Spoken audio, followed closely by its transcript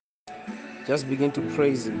Just begin to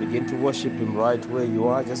praise Him, begin to worship Him right where you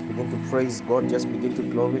are. Just begin to praise God, just begin to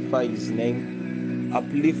glorify His name,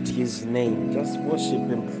 uplift His name. Just worship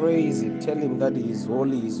Him, praise Him, tell Him that He is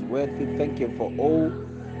holy, He is worthy. Thank Him for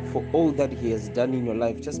all that He has done in your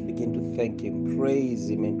life. Just begin to thank Him, praise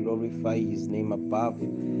Him, and glorify His name above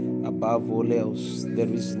all else.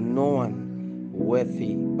 There is no one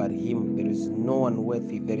worthy but Him. There is no one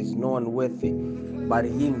worthy. There is no one worthy but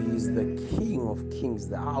Him. He is the King of Kings,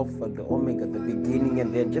 the Alpha, the Omega, the beginning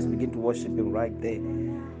and the end. Just begin to worship Him right there.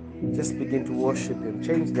 Just begin to worship Him.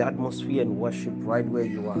 Change the atmosphere and worship right where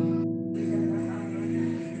you are.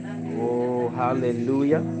 Oh,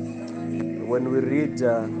 hallelujah. When we read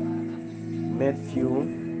Matthew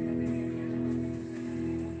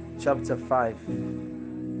chapter 5,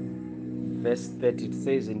 verse 30, it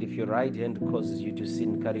says, "And if your right hand causes you to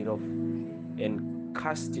sin, cut it off and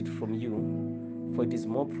cast it from you, for it is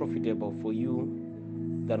more profitable for you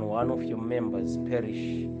than one of your members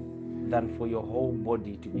perish, than for your whole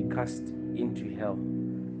body to be cast into hell."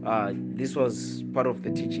 This was part of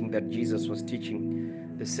the teaching that Jesus was teaching,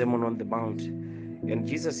 the Sermon on the Mount. And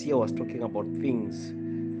Jesus here was talking about things,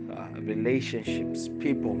 relationships,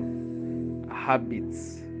 people,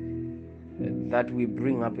 habits that we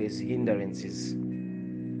bring up as hindrances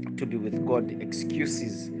to be with God,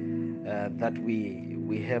 excuses that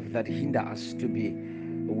we have that hinder us to be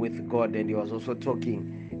with God. And he was also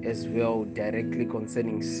talking as well directly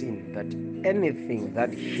concerning sin, that anything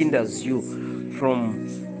that hinders you from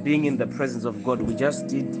being in the presence of God. We just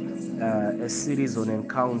did a series on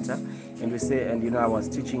encounter, and we say, and I was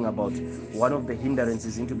teaching about one of the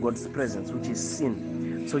hindrances into God's presence, which is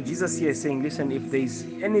sin. So Jesus here is saying, listen, if there is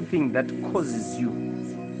anything that causes you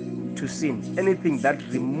to sin, anything that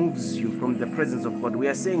removes you from the presence of God, we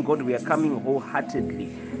are saying, God, we are coming wholeheartedly.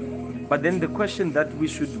 But then the question that we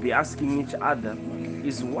should be asking each other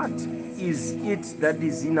is, what is it that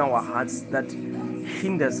is in our hearts that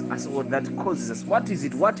hinders us or that causes us? What is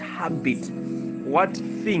it? What habit? What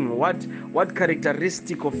thing? What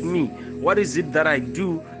characteristic of me? What is it that I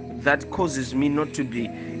do that causes me not to be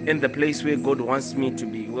in the place where God wants me to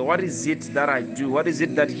be? Well, what is it that I do? What is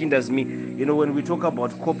it that hinders me? When we talk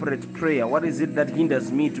about corporate prayer, what is it that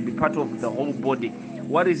hinders me to be part of the whole body?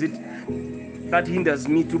 What is it that hinders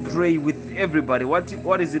me to pray with everybody?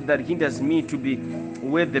 What is it that hinders me to be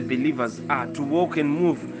where the believers are, to walk and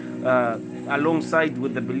move alongside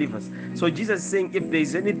with the believers? So Jesus is saying, if there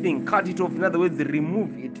is anything, cut it off. In other words,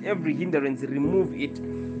 remove it. Every hindrance, remove it.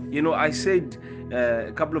 I said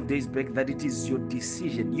a couple of days back that it is your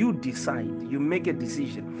decision. You decide. You make a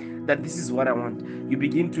decision that this is what I want. You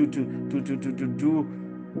begin to do.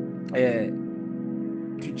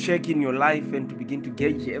 To check in your life and to begin to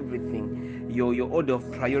gauge everything, your order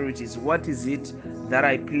of priorities. What is it that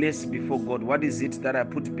I place before God? What is it that I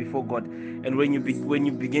put before God? And when you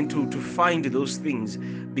begin to find those things,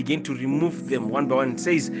 begin to remove them one by one. It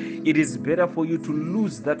says it is better for you to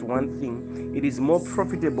lose that one thing. It is more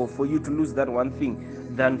profitable for you to lose that one thing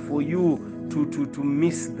than for you to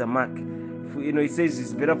miss the mark. It says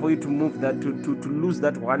it's better for you to move that to lose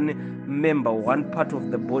that one member, one part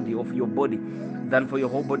of the body, of your body, than for your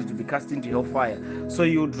whole body to be cast into hellfire. So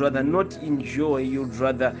you'd rather not enjoy, you'd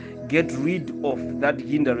rather get rid of that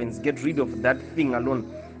hindrance, get rid of that thing alone,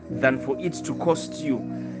 than for it to cost you.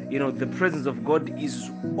 The presence of God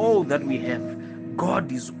is all that we have.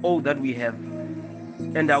 God is all that we have,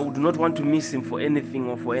 and I would not want to miss him for anything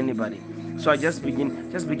or for anybody. So I just begin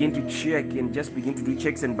to check and just begin to do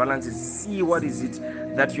checks and balances. See what is it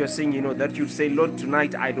that you're saying, that you say, Lord,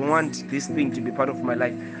 tonight I don't want this thing to be part of my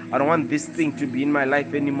life. I don't want this thing to be in my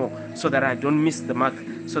life anymore, so that I don't miss the mark,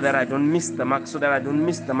 so that I don't miss the mark, so that I don't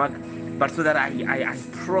miss the mark, but so that I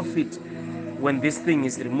profit when this thing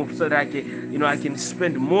is removed, so that I can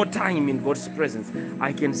spend more time in God's presence.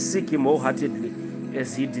 I can seek him wholeheartedly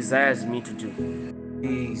as he desires me to do.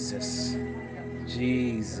 Jesus,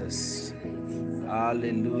 Jesus,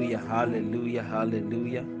 hallelujah, hallelujah,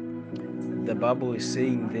 hallelujah. The Bible is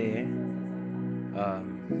saying there,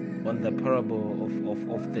 on the parable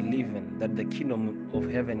of the leaven, that the kingdom of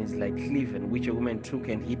heaven is like leaven, which a woman took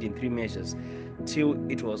and hid in 3 measures till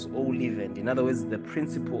it was all leavened. In other words, the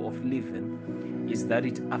principle of leaven is that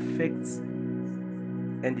it affects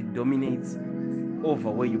and it dominates over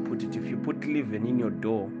where you put it. If you put leaven in your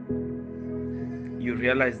door, you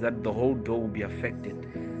realize that the whole door will be affected.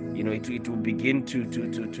 It will begin to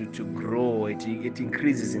grow. It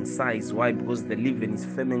increases in size. Why? Because the leaven is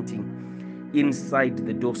fermenting inside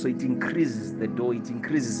the door, so it increases the door, it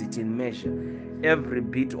increases it in measure. Every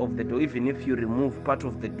bit of the door, even if you remove part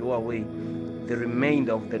of the door away, the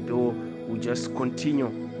remainder of the door will just continue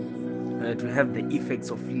to have the effects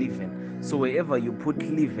of leaven. So wherever you put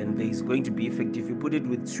leaven, there is going to be effect. If you put it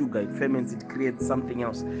with sugar, it ferments, it creates something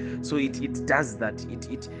else. So it does that.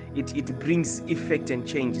 It brings effect and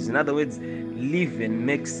changes. In other words, leaven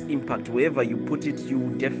makes impact. Wherever you put it,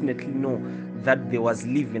 you definitely know that there was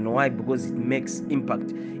leaven. Why? Because it makes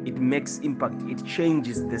impact. It makes impact. It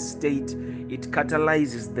changes the state. It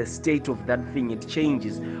catalyzes the state of that thing. It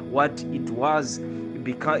changes what it was.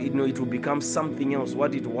 It will become something else.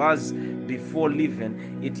 What it was before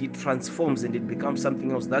leaven, it transforms and it becomes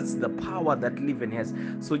something else. That's the power that leaven has.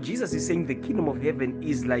 So Jesus is saying the kingdom of heaven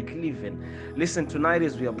is like leaven. Listen, tonight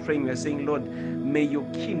as we are praying, we are saying, Lord, may your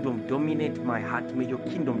kingdom dominate my heart. May your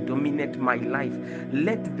kingdom dominate my life.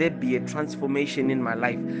 Let there be a transformation in my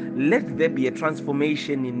life. Let there be a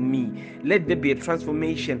transformation in me. Let there be a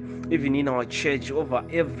transformation even in our church, over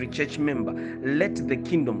every church member. Let the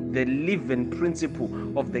kingdom, the leaven principle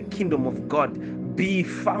of the kingdom of God, be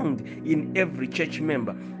found in every church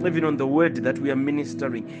member, even on the word that we are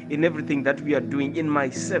ministering, in everything that we are doing, in my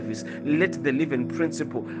service. Let the living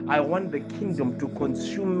principle, I want the kingdom to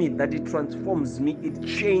consume me, that it transforms me, it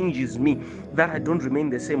changes me, that I don't remain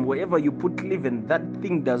the same. Wherever you put living, that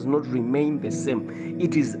thing does not remain the same.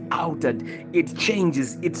 It is altered, it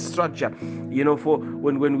changes its structure. For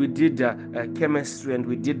when we did chemistry, and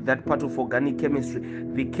we did that part of organic chemistry,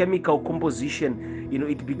 the chemical composition,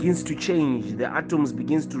 it begins to change. The atoms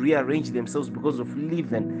begins to rearrange themselves because of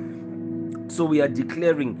leaven. So we are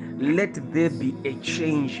declaring, let there be a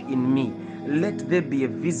change in me. Let there be a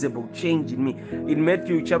visible change in me. In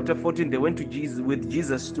Matthew chapter 14, they went to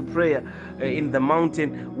Jesus to pray in the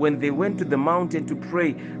mountain. When they went to the mountain to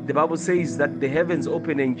pray, the Bible says that the heavens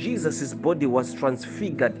opened and Jesus' body was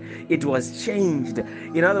transfigured. It was changed.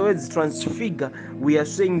 In other words, transfigure, we are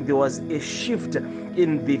saying there was a shift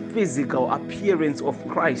in the physical appearance of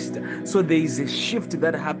Christ. So there is a shift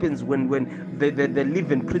that happens when the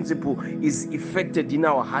living principle is effected in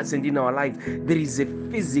our hearts and in our lives. There is a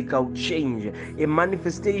physical change, a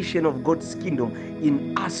manifestation of God's kingdom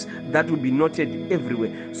in us that will be noted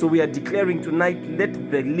everywhere. So we are declaring tonight,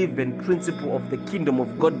 let the living principle of the kingdom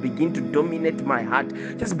of God begin to dominate my heart.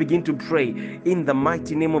 Just begin to pray in the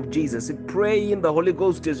mighty name of Jesus. Pray in the Holy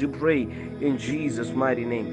Ghost as you pray in Jesus' mighty name.